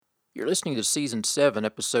You're listening to Season 7,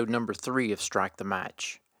 Episode number 3 of Strike the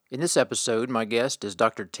Match. In this episode, my guest is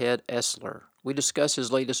Dr. Ted Esler. We discuss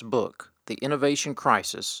his latest book, The Innovation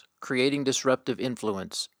Crisis: Creating Disruptive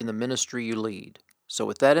Influence in the Ministry You Lead. So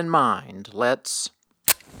with that in mind, let's...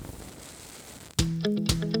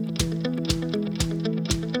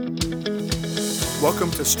 Welcome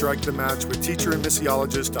to Strike the Match with teacher and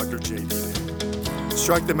missiologist Dr. J.D. Day.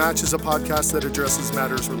 Strike the Match is a podcast that addresses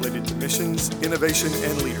matters related to missions, innovation,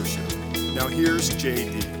 and leadership. Now here's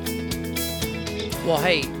J.D. Well,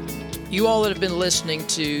 hey, you all that have been listening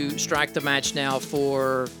to Strike the Match now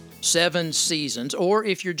for 7 seasons, or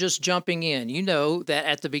if you're just jumping in, you know that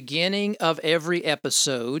at the beginning of every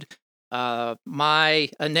episode, my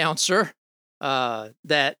announcer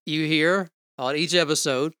that you hear on each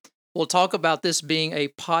episode will talk about this being a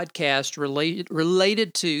podcast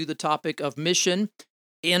related to the topic of mission,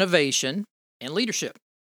 innovation, and leadership.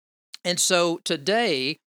 And so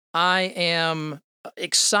today, I am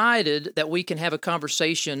excited that we can have a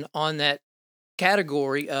conversation on that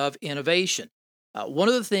category of innovation. One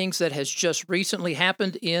of the things that has just recently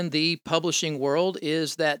happened in the publishing world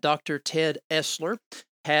is that Dr. Ted Esler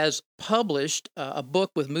has published a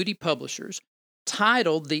book with Moody Publishers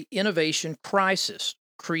titled The Innovation Crisis: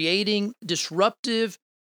 Creating Disruptive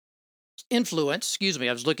Influence.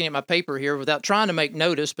 I was looking at my paper here without trying to make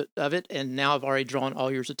notice of it, and now I've already drawn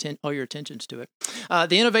all your attentions to it.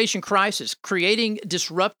 The Innovation Crisis: Creating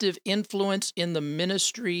Disruptive Influence in the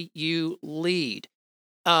Ministry You Lead.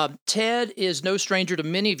 Ted is no stranger to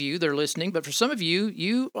many of you that are listening, but for some of you,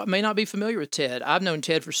 you may not be familiar with Ted. I've known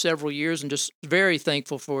Ted for several years and just very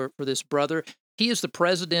thankful for this brother. He is the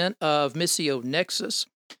president of Missio Nexus.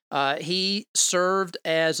 He served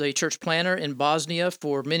as a church planner in Bosnia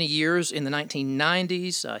for many years in the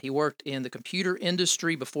 1990s. He worked in the computer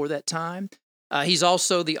industry before that time. He's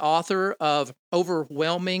also the author of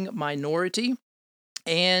Overwhelming Minority,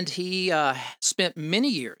 and he spent many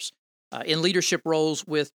years in leadership roles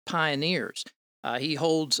with pioneers. He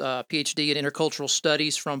holds a PhD in intercultural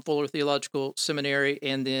studies from Fuller Theological Seminary,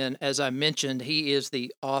 and then, as I mentioned, he is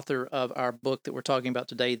the author of our book that we're talking about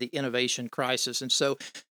today, The Innovation Crisis. And so,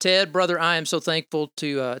 Ted, brother, I am so thankful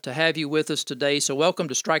to have you with us today. So welcome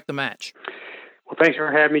to Strike the Match. Well, thanks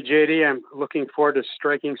for having me, JD. I'm looking forward to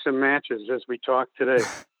striking some matches as we talk today.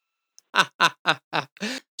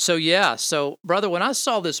 So, brother, when I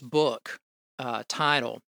saw this book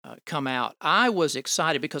title come out, I was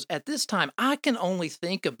excited because at this time I can only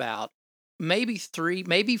think about maybe 3,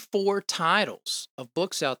 maybe 4 titles of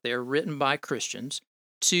books out there written by Christians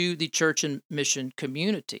to the church and mission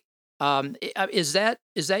community. Is that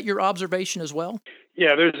your observation as well?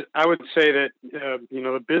 Yeah, I would say that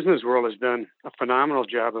the business world has done a phenomenal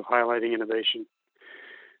job of highlighting innovation,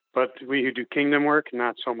 but we who do kingdom work,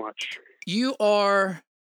 not so much. You are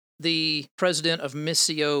the president of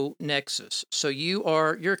Missio Nexus. So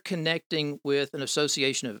you're connecting with an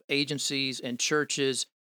association of agencies and churches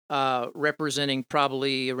representing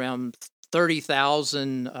probably around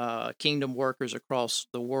 30,000 kingdom workers across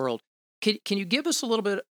the world. Can you give us a little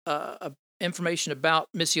bit of information about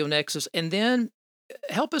Missio Nexus, and then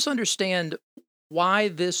help us understand why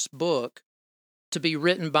this book to be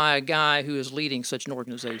written by a guy who is leading such an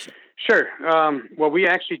organization? Sure. Well, we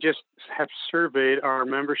actually just have surveyed our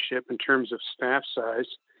membership in terms of staff size,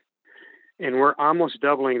 and we're almost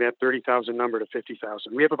doubling that 30,000 number to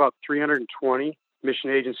 50,000. We have about 320 mission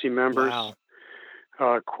agency members,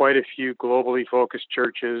 Wow. Quite a few globally focused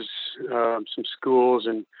churches, some schools,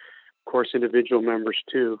 and of course, individual members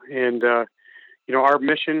too. And, our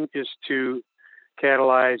mission is to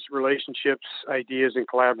catalyze relationships, ideas, and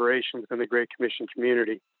collaboration within the Great Commission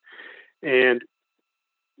community. And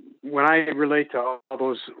when I relate to all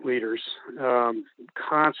those leaders,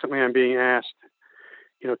 constantly I'm being asked,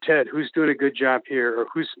 Ted, who's doing a good job here, or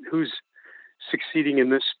who's succeeding in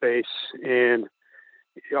this space? And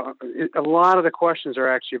a lot of the questions are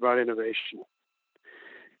actually about innovation.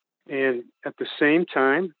 And at the same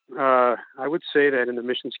time, I would say that in the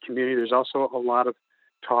missions community, there's also a lot of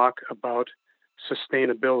talk about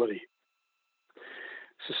sustainability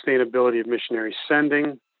of missionary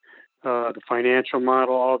sending, the financial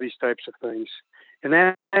model, all these types of things. And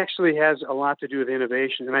that actually has a lot to do with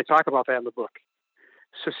innovation. And I talk about that in the book.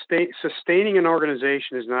 Sustaining an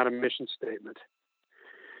organization is not a mission statement.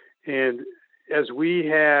 And as we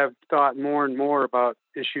have thought more and more about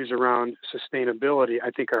issues around sustainability, I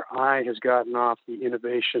think our eye has gotten off the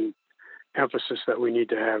innovation emphasis that we need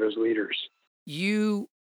to have as leaders. You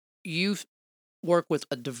work with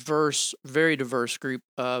a very diverse group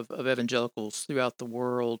of evangelicals throughout the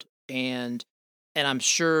world, and I'm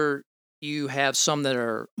sure You have some that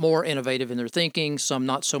are more innovative in their thinking, some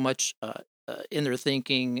not so much in their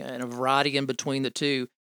thinking, and a variety in between the two.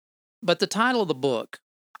 But the title of the book,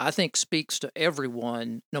 I think, speaks to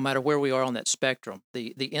everyone, no matter where we are on that spectrum.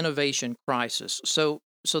 The innovation crisis. So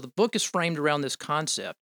the book is framed around this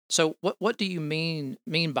concept. So what do you mean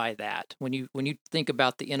by that when you think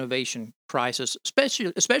about the innovation crisis,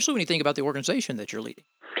 especially when you think about the organization that you're leading?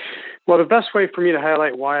 Well, the best way for me to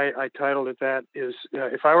highlight why I titled it that is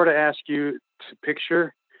if I were to ask you to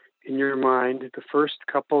picture in your mind the first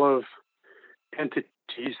couple of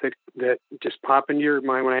entities that just pop into your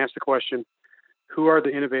mind when I ask the question, who are the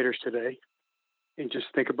innovators today? And just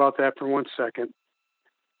think about that for 1 second.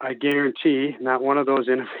 I guarantee not one of those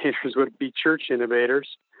innovators would be church innovators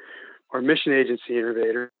or mission agency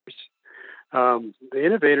innovators. The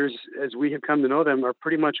innovators, as we have come to know them, are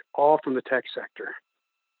pretty much all from the tech sector.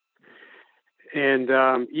 And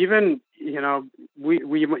even,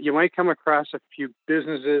 you might come across a few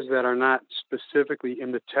businesses that are not specifically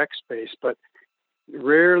in the tech space, but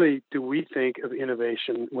rarely do we think of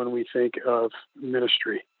innovation when we think of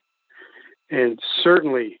ministry. And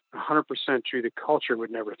certainly 100% true, the culture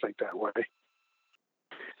would never think that way.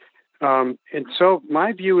 And so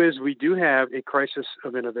my view is we do have a crisis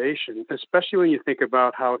of innovation, especially when you think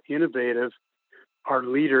about how innovative our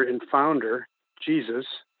leader and founder, Jesus,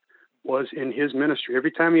 was in his ministry. Every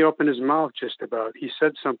time he opened his mouth, just about, he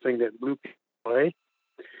said something that blew people away,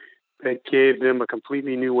 that gave them a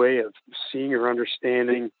completely new way of seeing or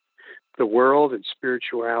understanding the world and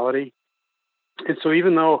spirituality. And so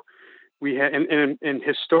even though we had, and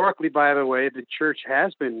historically, by the way, the church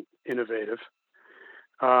has been innovative.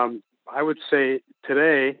 I would say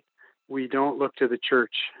today we don't look to the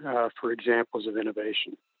church for examples of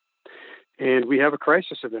innovation. And we have a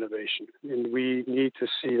crisis of innovation, and we need to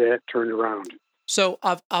see that turned around. So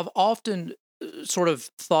I've often sort of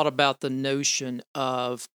thought about the notion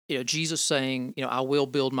of Jesus saying, I will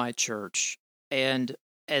build my church, and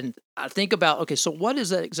I think about, okay, so what does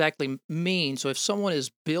that exactly mean? So if someone is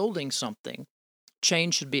building something,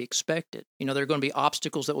 change should be expected. There are going to be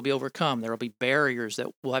obstacles that will be overcome. There will be barriers that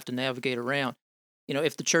we'll have to navigate around.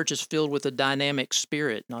 If the church is filled with a dynamic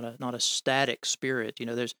spirit, not a static spirit,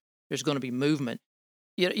 there's going to be movement.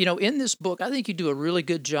 In this book, I think you do a really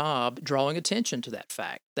good job drawing attention to that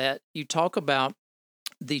fact that you talk about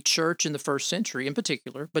the church in the first century in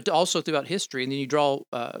particular, but also throughout history, and then you draw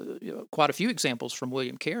quite a few examples from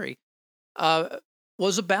William Carey,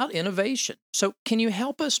 was about innovation. So can you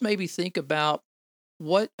help us maybe think about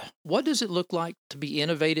what does it look like to be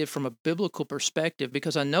innovative from a biblical perspective?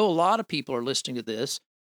 Because I know a lot of people are listening to this,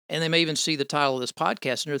 and they may even see the title of this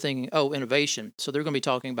podcast, and they're thinking, "Oh, innovation." So they're going to be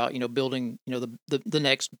talking about building the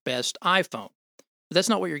next best iPhone. But that's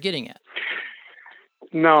not what you're getting at.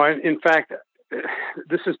 No, in fact,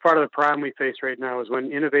 this is part of the problem we face right now. Is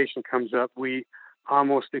when innovation comes up, we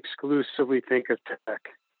almost exclusively think of tech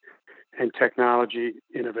and technology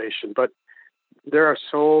innovation, but there are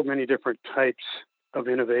so many different types of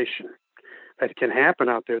innovation that can happen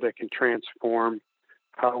out there that can transform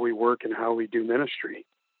how we work and how we do ministry.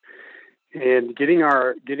 And getting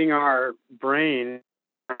our brain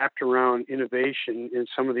wrapped around innovation in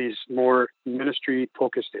some of these more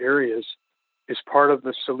ministry-focused areas is part of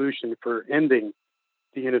the solution for ending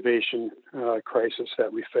the innovation crisis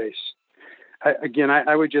that we face.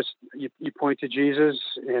 I would just you point to Jesus,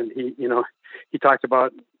 and he talked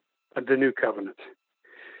about the new covenant.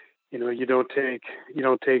 You don't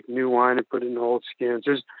take new wine and put it in old skins.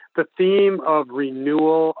 There's the theme of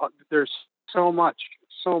renewal. There's so much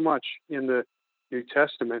in the New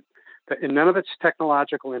Testament and none of it's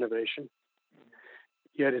technological innovation,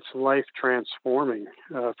 yet it's life transforming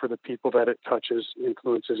for the people that it touches,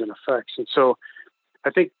 influences, and affects. And so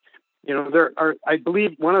I think, I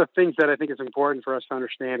believe one of the things that I think is important for us to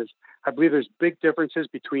understand is I believe there's big differences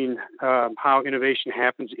between how innovation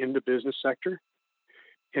happens in the business sector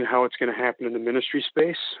and how it's going to happen in the ministry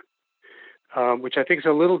space. Which I think is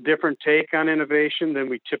a little different take on innovation than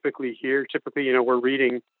we typically hear. Typically, we're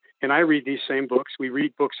reading, and I read these same books. We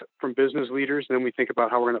read books from business leaders, and then we think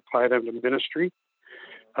about how we're going to apply them to ministry.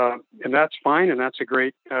 And that's fine, and that's a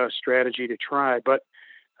great strategy to try. But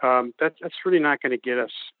that's really not going to get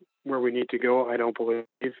us where we need to go, I don't believe,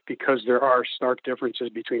 because there are stark differences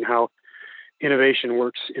between how innovation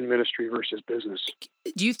works in ministry versus business.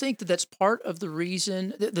 Do you think that that's part of the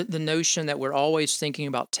reason, the notion that we're always thinking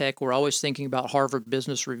about tech, we're always thinking about Harvard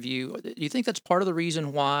Business Review? Do you think that's part of the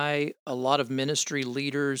reason why a lot of ministry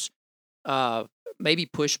leaders maybe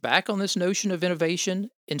push back on this notion of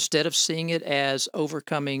innovation instead of seeing it as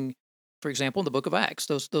overcoming for example, in the book of Acts,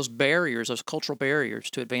 those barriers, those cultural barriers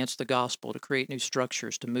to advance the gospel, to create new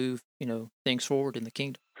structures, to move, things forward in the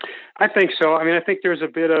kingdom? I think so. I mean, I think there's a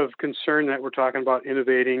bit of concern that we're talking about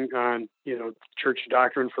innovating on, church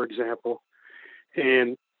doctrine, for example,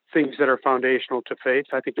 and things that are foundational to faith.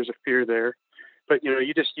 I think there's a fear there. But,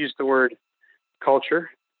 you just used the word culture.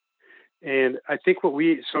 And I think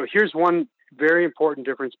so here's one very important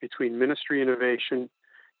difference between ministry innovation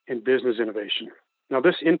and business innovation. Now,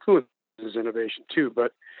 this influences innovation too,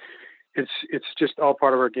 but it's just all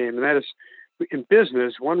part of our game. And that is, in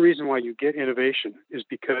business, one reason why you get innovation is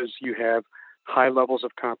because you have high levels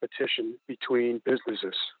of competition between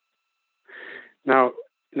businesses. Now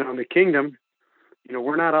in the kingdom,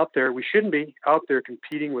 we're not out there. We shouldn't be out there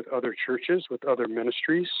competing with other churches, with other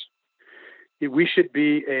ministries. We should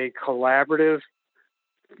be a collaborative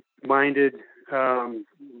minded,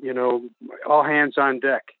 all hands on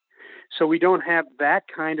deck. So we don't have that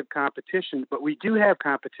kind of competition, but we do have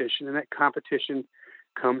competition, and that competition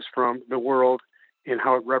comes from the world and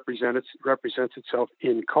how it represents itself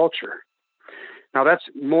in culture. Now, that's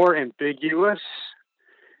more ambiguous.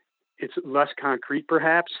 It's less concrete,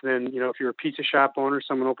 perhaps, than, if you're a pizza shop owner,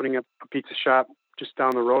 someone opening up a pizza shop just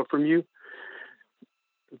down the road from you.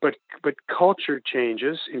 But culture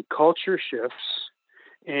changes and culture shifts,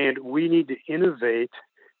 and we need to innovate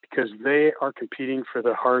because they are competing for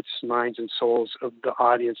the hearts, minds, and souls of the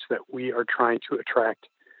audience that we are trying to attract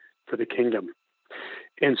for the kingdom.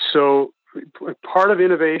 And so part of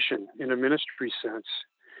innovation in a ministry sense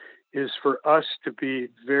is for us to be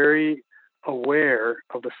very aware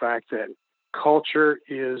of the fact that culture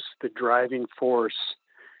is the driving force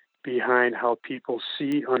behind how people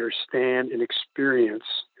see, understand, and experience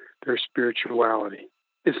their spirituality.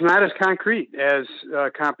 It's not as concrete as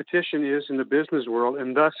competition is in the business world,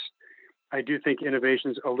 and thus I do think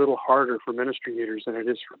innovation is a little harder for ministry leaders than it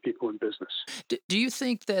is for people in business. Do you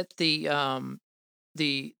think that the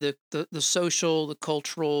social, the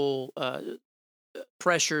cultural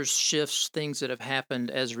pressures, shifts, things that have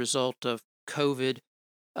happened as a result of COVID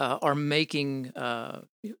are making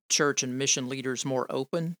church and mission leaders more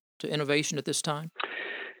open to innovation at this time?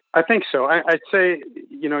 I think so. I'd say,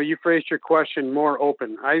 you phrased your question more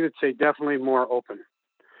open. I would say definitely more open.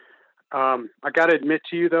 I got to admit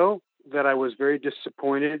to you, though, that I was very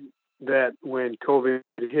disappointed that when COVID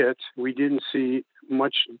hit, we didn't see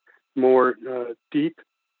much more deep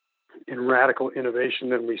and radical innovation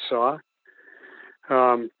than we saw.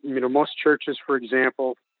 Most churches, for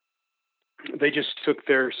example, they just took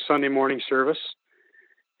their Sunday morning service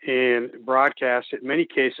and broadcast it. In many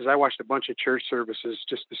cases, I watched a bunch of church services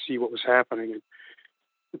just to see what was happening.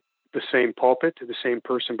 The same pulpit, the same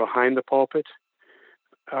person behind the pulpit.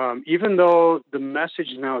 Even though the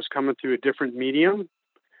message now is coming through a different medium,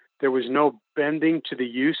 there was no bending to the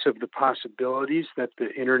use of the possibilities that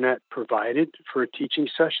the internet provided for a teaching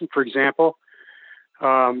session. For example,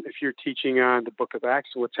 if you're teaching on the book of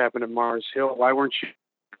Acts, what's happened in Mars Hill, why weren't you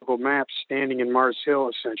Google Maps standing in Mars Hill,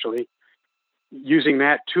 essentially, using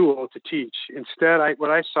that tool to teach? Instead, what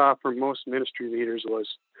I saw from most ministry leaders was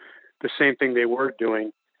the same thing they were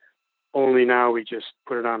doing, only now we just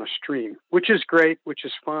put it on a stream, which is great, which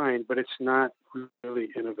is fine, but it's not really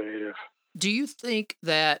innovative. Do you think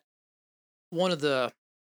that one of the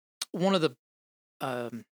I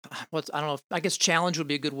don't know, I guess challenge would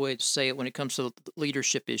be a good way to say it when it comes to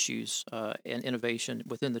leadership issues and innovation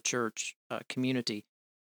within the church community?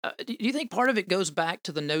 Do you think part of it goes back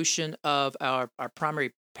to the notion of our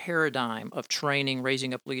primary paradigm of training,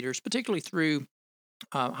 raising up leaders, particularly through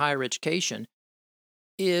higher education,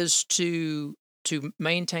 is to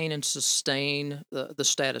maintain and sustain the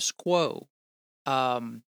status quo?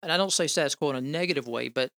 And I don't say status quo in a negative way,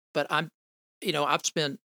 but I've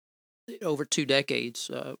spent over 2 decades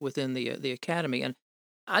within the academy, and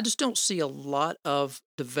I just don't see a lot of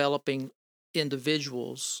developing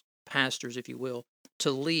individuals, pastors, if you will,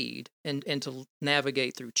 to lead and to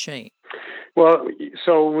navigate through change. Well,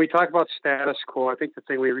 so when we talk about status quo, I think the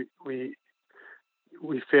thing we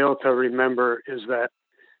fail to remember is that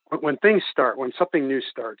when things start, when something new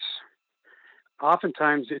starts,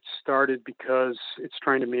 oftentimes it's started because it's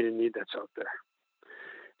trying to meet a need that's out there.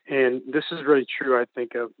 And this is really true, I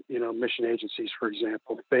think, of, mission agencies, for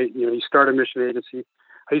example. You start a mission agency.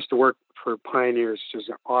 I used to work for Pioneers, which is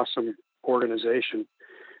an awesome organization.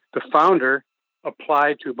 The founder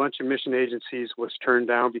applied to a bunch of mission agencies, was turned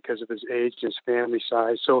down because of his age and his family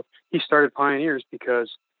size. So he started Pioneers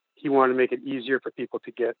because he wanted to make it easier for people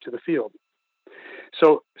to get to the field.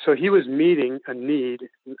 So he was meeting a need,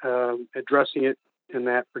 addressing it in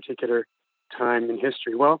that particular time in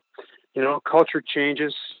history. Well, culture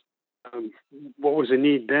changes, what was a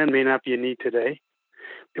need then may not be a need today.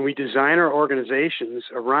 And we design our organizations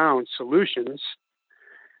around solutions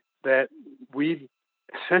that we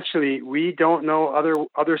don't know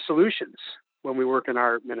other solutions when we work in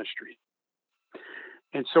our ministry.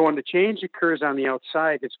 And so when the change occurs on the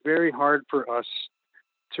outside, it's very hard for us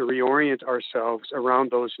to reorient ourselves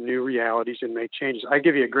around those new realities and make changes. I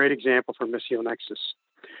give you a great example from Missio Nexus.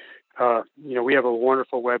 We have a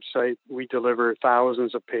wonderful website. We deliver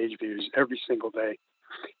thousands of page views every single day.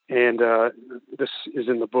 And this is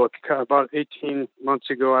in the book. About 18 months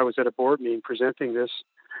ago, I was at a board meeting presenting this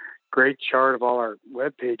great chart of all our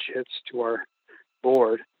web page hits to our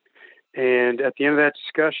board. And at the end of that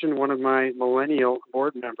discussion, one of my millennial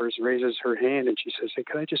board members raises her hand and she says, "Hey,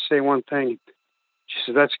 can I just say one thing?" She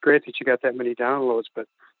says, "That's great that you got that many downloads, but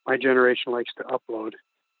my generation likes to upload."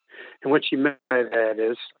 And what she meant by that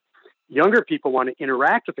is younger people want to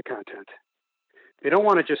interact with the content. They don't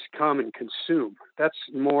want to just come and consume. That's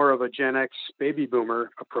more of a Gen X baby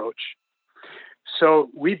boomer approach. So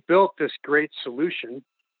we built this great solution,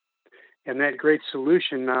 and that great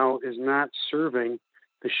solution now is not serving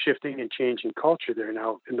the shifting and changing culture there.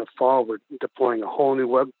 Now, in the fall, we're deploying a whole new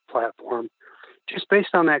web platform just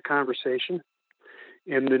based on that conversation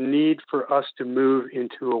and the need for us to move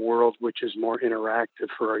into a world which is more interactive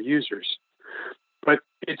for our users. But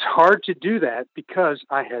it's hard to do that because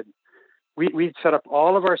we'd set up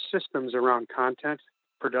all of our systems around content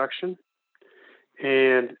production.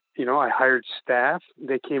 And, I hired staff.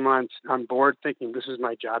 They came on board thinking, this is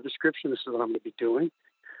my job description. This is what I'm going to be doing.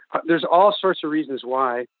 There's all sorts of reasons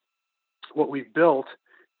why what we've built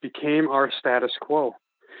became our status quo.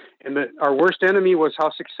 And our worst enemy was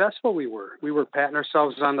how successful we were. We were patting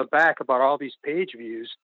ourselves on the back about all these page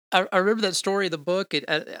views. I remember that story in the book.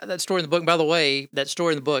 That story in the book, by the way, that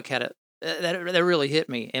story in the book had that really hit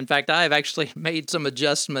me. In fact, I've actually made some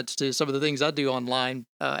adjustments to some of the things I do online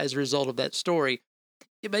as a result of that story.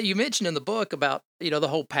 But you mentioned in the book about the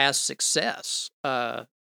whole past success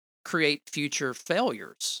create future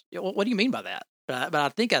failures. What do you mean by that? But I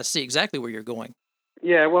think I see exactly where you're going.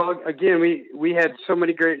 Yeah, well, again, we had so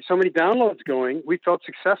many downloads going. We felt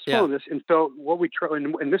successful in this, and felt what we try.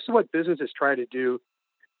 And this is what businesses try to do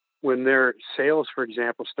when their sales, for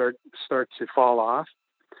example, start to fall off.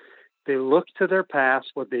 They look to their past,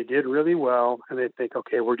 what they did really well, and they think,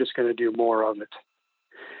 okay, we're just going to do more of it.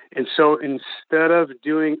 And so instead of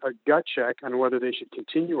doing a gut check on whether they should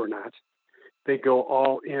continue or not, they go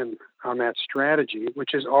all in on that strategy,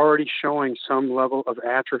 which is already showing some level of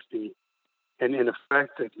atrophy and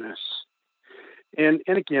ineffectiveness. And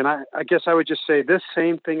again, I guess I would just say this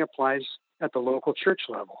same thing applies at the local church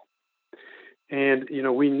level. And,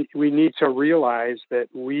 we need to realize that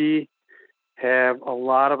we have a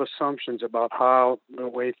lot of assumptions about how the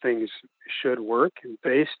way things should work, and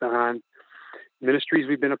based on ministries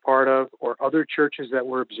we've been a part of or other churches that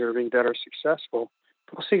we're observing that are successful.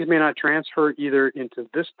 Those things may not transfer either into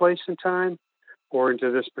this place in time or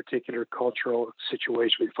into this particular cultural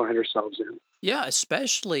situation we find ourselves in. Yeah,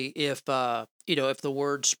 especially if if the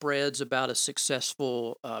word spreads about a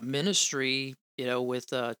successful ministry,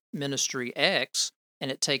 with ministry X, and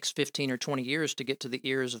it takes 15 or 20 years to get to the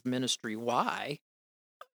ears of ministry Y.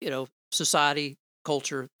 Society,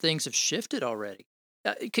 culture, things have shifted already.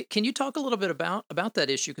 Can you talk a little bit about that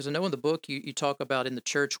issue? Because I know in the book you talk about in the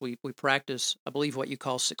church we practice, I believe, what you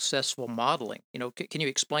call successful modeling. Can you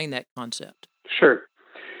explain that concept? Sure.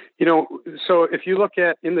 So if you look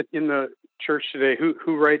at in the church today,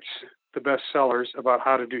 who writes the best sellers about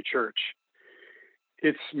how to do church?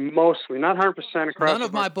 It's mostly, not 100% across. None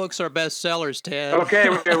of my books are best sellers, Ted. Okay,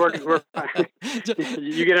 we're fine.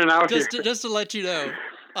 You get an out just here. Just to let you know.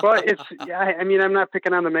 But I'm not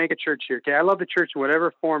picking on the mega church here. Okay, I love the church in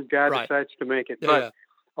whatever form God decides to make it. But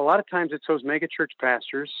a lot of times it's those mega church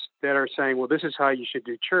pastors that are saying, well, this is how you should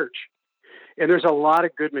do church. And there's a lot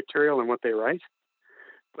of good material in what they write.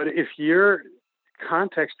 But if your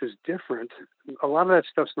context is different, a lot of that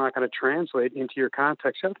stuff's not going to translate into your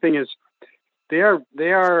context. The other thing is they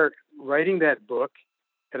are writing that book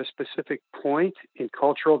at a specific point in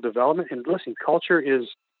cultural development. And listen, culture is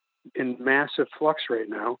in massive flux right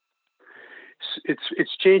now.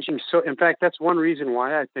 It's changing. So, in fact, that's one reason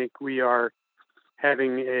why I think we are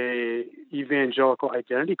having a evangelical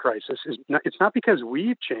identity crisis. It's not because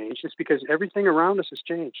we've changed. It's because everything around us has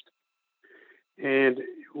changed. And,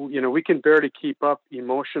 we can barely keep up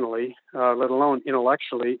emotionally, let alone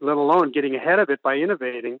intellectually, let alone getting ahead of it by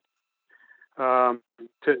innovating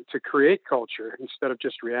to create culture instead of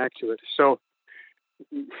just react to it. So,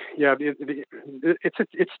 yeah,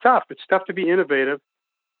 it's tough. It's tough to be innovative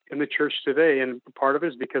in the church today, and part of it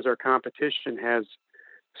is because our competition has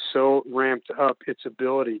so ramped up its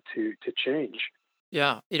ability to change.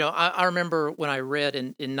 Yeah. I remember when I read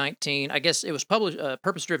in 19, I guess it was published,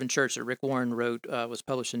 Purpose Driven Church that Rick Warren wrote, was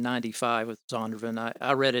published in 95 with Zondervan.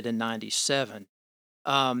 I read it in 97.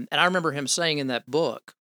 And I remember him saying in that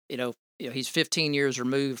book, he's 15 years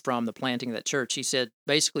removed from the planting of that church. He said,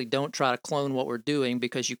 basically, don't try to clone what we're doing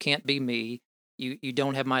because you can't be me. You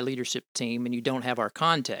don't have my leadership team and you don't have our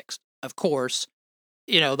context. Of course,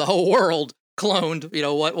 the whole world cloned,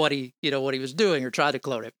 what he was doing or tried to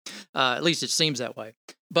clone it. At least it seems that way.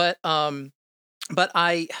 But I'm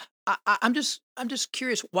just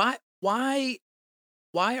curious, why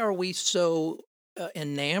are we so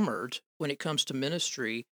enamored when it comes to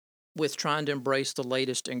ministry with trying to embrace the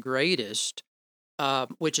latest and greatest,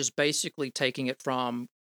 which is basically taking it from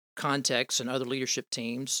contexts and other leadership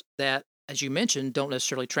teams that, as you mentioned, don't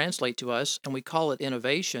necessarily translate to us, and we call it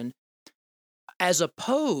innovation, as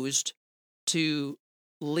opposed to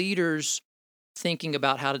leaders thinking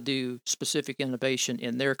about how to do specific innovation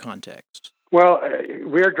in their context? Well,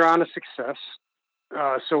 we're drawn to success.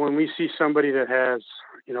 So when we see somebody that has,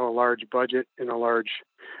 a large budget and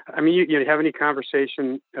you have any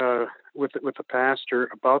conversation with a pastor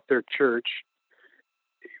about their church,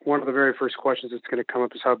 one of the very first questions that's going to come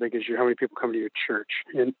up is how many people come to your church?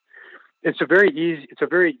 And it's a very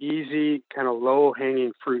easy kind of low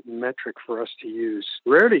hanging fruit metric for us to use.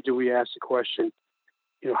 Rarely do we ask the question,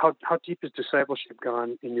 how deep has discipleship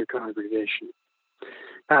gone in your congregation?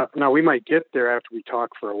 Now we might get there after we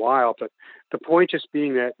talk for a while, but the point just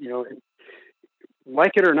being that,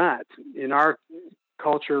 like it or not, in our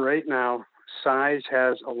culture right now, size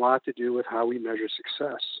has a lot to do with how we measure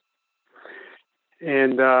success.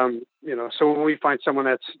 And, so when we find someone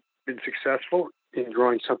that's been successful in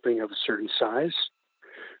growing something of a certain size,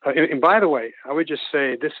 and by the way, I would just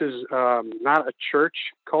say this is not a church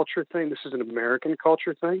culture thing. This is an American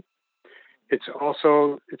culture thing. It's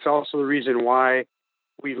also the reason why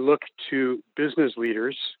we look to business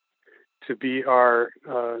leaders to be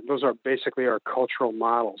those are basically our cultural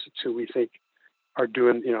models. It's who we think are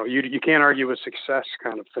doing, you can't argue with success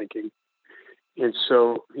kind of thinking. And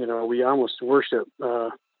so, we almost worship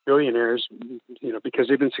billionaires, because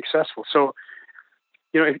they've been successful. So,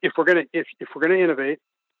 if we're going to innovate,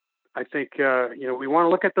 I think, we want to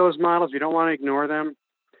look at those models. We don't want to ignore them,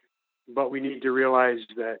 but we need to realize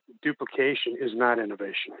that duplication is not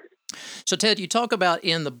innovation. So, Ted, you talk about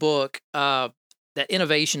in the book that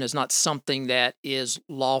innovation is not something that is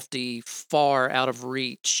lofty, far out of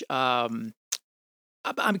reach.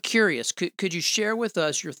 I'm curious, could you share with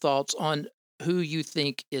us your thoughts on who you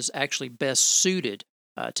think is actually best suited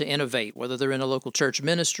to innovate, whether they're in a local church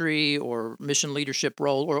ministry or mission leadership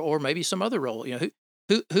role, or maybe some other role?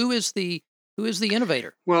 Who is the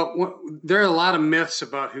innovator? Well, there are a lot of myths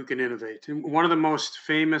about who can innovate. And one of the most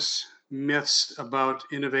famous myths about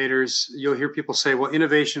innovators, you'll hear people say, well,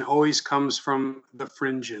 innovation always comes from the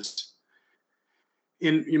fringes.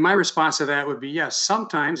 In my response to that would be, yes,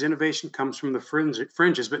 sometimes innovation comes from the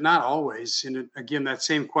fringes, but not always. And again, that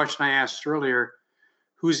same question I asked earlier,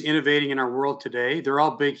 who's innovating in our world today? They're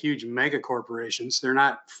all big, huge mega corporations. They're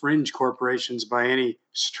not fringe corporations by any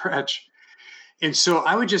stretch. And so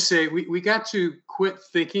I would just say we got to quit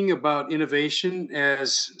thinking about innovation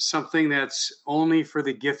as something that's only for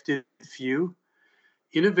the gifted few.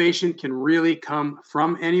 Innovation can really come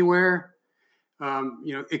from anywhere.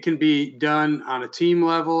 It can be done on a team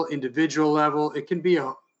level, individual level. It can be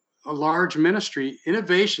a large ministry.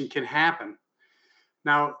 Innovation can happen.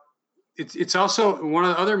 Now, it's also one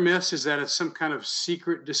of the other myths is that it's some kind of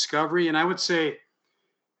secret discovery. And I would say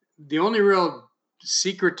the only real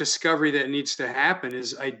secret discovery that needs to happen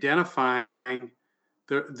is identifying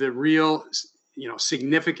the real,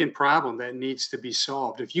 significant problem that needs to be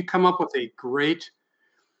solved. If you come up with a great,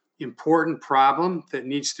 important problem that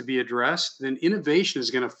needs to be addressed, then innovation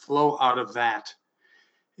is going to flow out of that.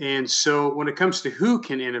 And so when it comes to who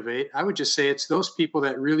can innovate, I would just say it's those people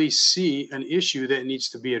that really see an issue that needs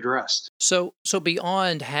to be addressed. So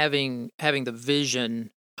beyond having the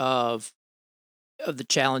vision of the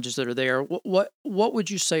challenges that are there, what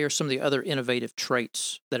would you say are some of the other innovative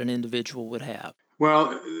traits that an individual would have?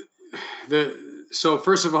 Well, so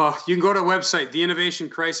first of all, you can go to a website,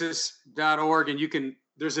 theinnovationcrisis.org, and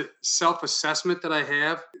there's a self-assessment that I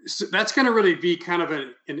have. So that's going to really be kind of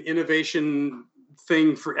an innovation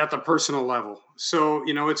thing at the personal level. So,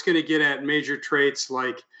 it's going to get at major traits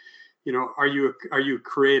like, are you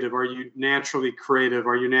creative? Are you naturally creative?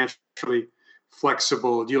 Are you naturally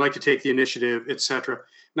flexible? Do you like to take the initiative, etc.?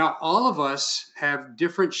 Now, all of us have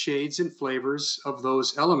different shades and flavors of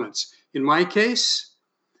those elements. In my case,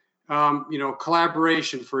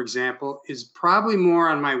 Collaboration, for example, is probably more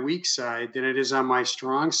on my weak side than it is on my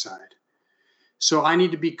strong side. So I need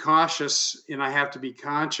to be cautious, and I have to be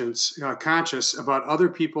conscious about other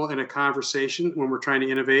people in a conversation when we're trying to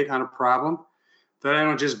innovate on a problem, that I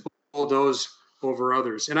don't just bulldoze over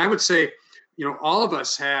others. And I would say, all of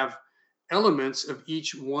us have elements of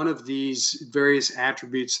each one of these various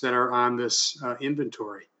attributes that are on this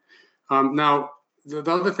inventory. Now, the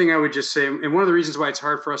other thing I would just say, and one of the reasons why it's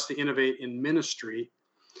hard for us to innovate in ministry,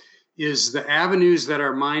 is the avenues that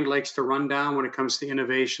our mind likes to run down when it comes to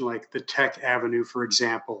innovation, like the tech avenue, for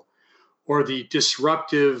example, or the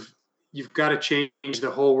disruptive, you've got to change the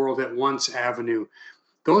whole world at once avenue.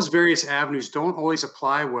 Those various avenues don't always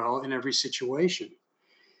apply well in every situation.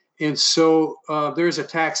 And so there's a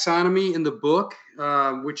taxonomy in the book,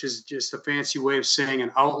 which is just a fancy way of saying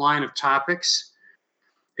an outline of topics.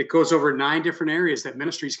 It goes over 9 different areas that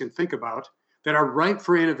ministries can think about that are ripe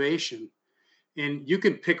for innovation. And you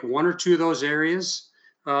can pick 1 or 2 of those areas.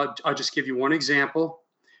 I'll just give you one example.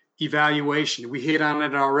 Evaluation. We hit on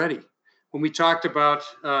it already. When we talked about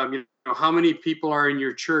how many people are in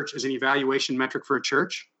your church as an evaluation metric for a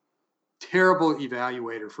church, terrible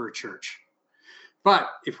evaluator for a church. But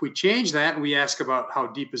if we change that and we ask about how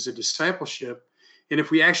deep is the discipleship, and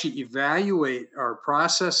if we actually evaluate our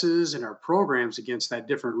processes and our programs against that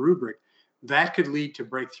different rubric, that could lead to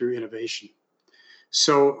breakthrough innovation.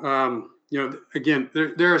 So, again,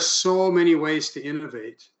 there are so many ways to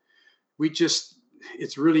innovate.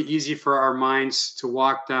 It's really easy for our minds to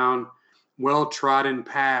walk down well-trodden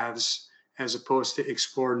paths as opposed to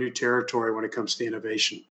explore new territory when it comes to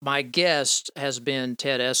innovation. My guest has been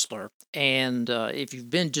Ted Esler, and if you've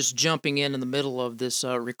been just jumping in the middle of this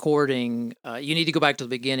recording, you need to go back to the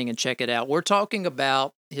beginning and check it out. We're talking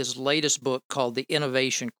about his latest book called The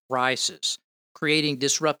Innovation Crisis, Creating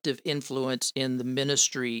Disruptive Influence in the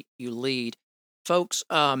Ministry You Lead. Folks,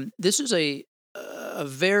 this is a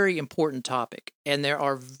very important topic, and there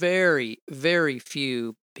are very, very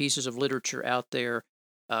few pieces of literature out there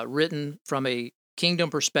written from a kingdom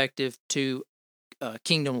perspective to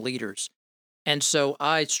kingdom leaders. And so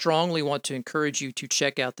I strongly want to encourage you to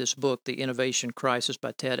check out this book, The Innovation Crisis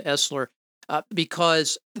by Ted Esler,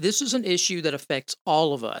 because this is an issue that affects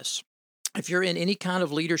all of us. If you're in any kind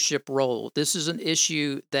of leadership role, this is an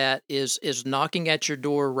issue that is knocking at your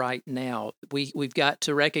door right now. We've got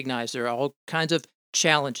to recognize there are all kinds of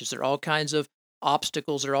challenges, there are all kinds of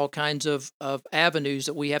obstacles, there are all kinds of avenues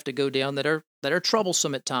that we have to go down that are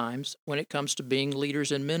troublesome at times when it comes to being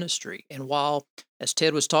leaders in ministry. And while, as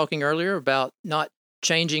Ted was talking earlier about not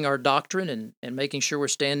changing our doctrine and making sure we're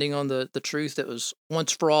standing on the truth that was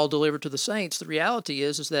once for all delivered to the saints, the reality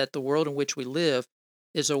is that the world in which we live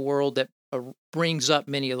is a world that brings up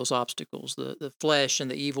many of those obstacles. The flesh and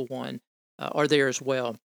the evil one are there as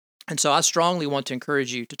well. And so I strongly want to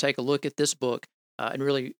encourage you to take a look at this book and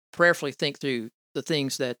really prayerfully think through the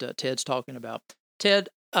things that Ted's talking about. Ted,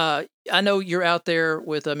 I know you're out there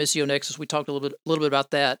with Missio Nexus. We talked a little bit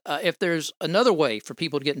about that. If there's another way for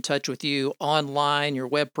people to get in touch with you online, your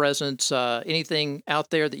web presence, anything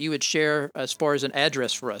out there that you would share as far as an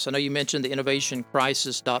address for us? I know you mentioned the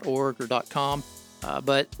innovationcrisis.org or .com.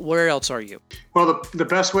 But where else are you? Well, the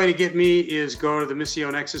best way to get me is go to the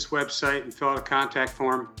Missio Nexus website and fill out a contact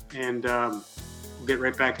form, and we'll get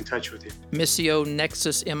right back in touch with you. Missio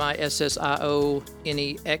Nexus, MISSIONEXUS?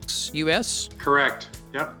 Correct.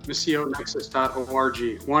 Yep,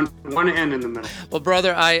 missionexus.org. One N in the middle. Well,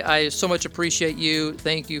 brother, I so much appreciate you.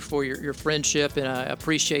 Thank you for your friendship, and I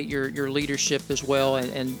appreciate your leadership as well,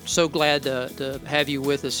 and so glad to have you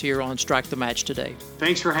with us here on Strike the Match today.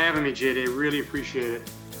 Thanks for having me, JD. Really appreciate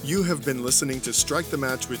it. You have been listening to Strike the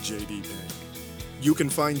Match with JD Payne. You can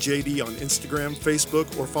find JD on Instagram,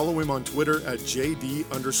 Facebook, or follow him on Twitter at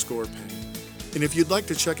JD_Payne. And if you'd like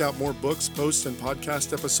to check out more books, posts, and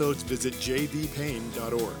podcast episodes, visit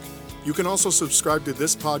jdpayne.org. You can also subscribe to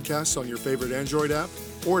this podcast on your favorite Android app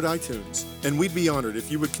or at iTunes. And we'd be honored if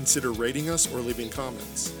you would consider rating us or leaving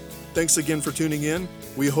comments. Thanks again for tuning in.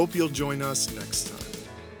 We hope you'll join us next time.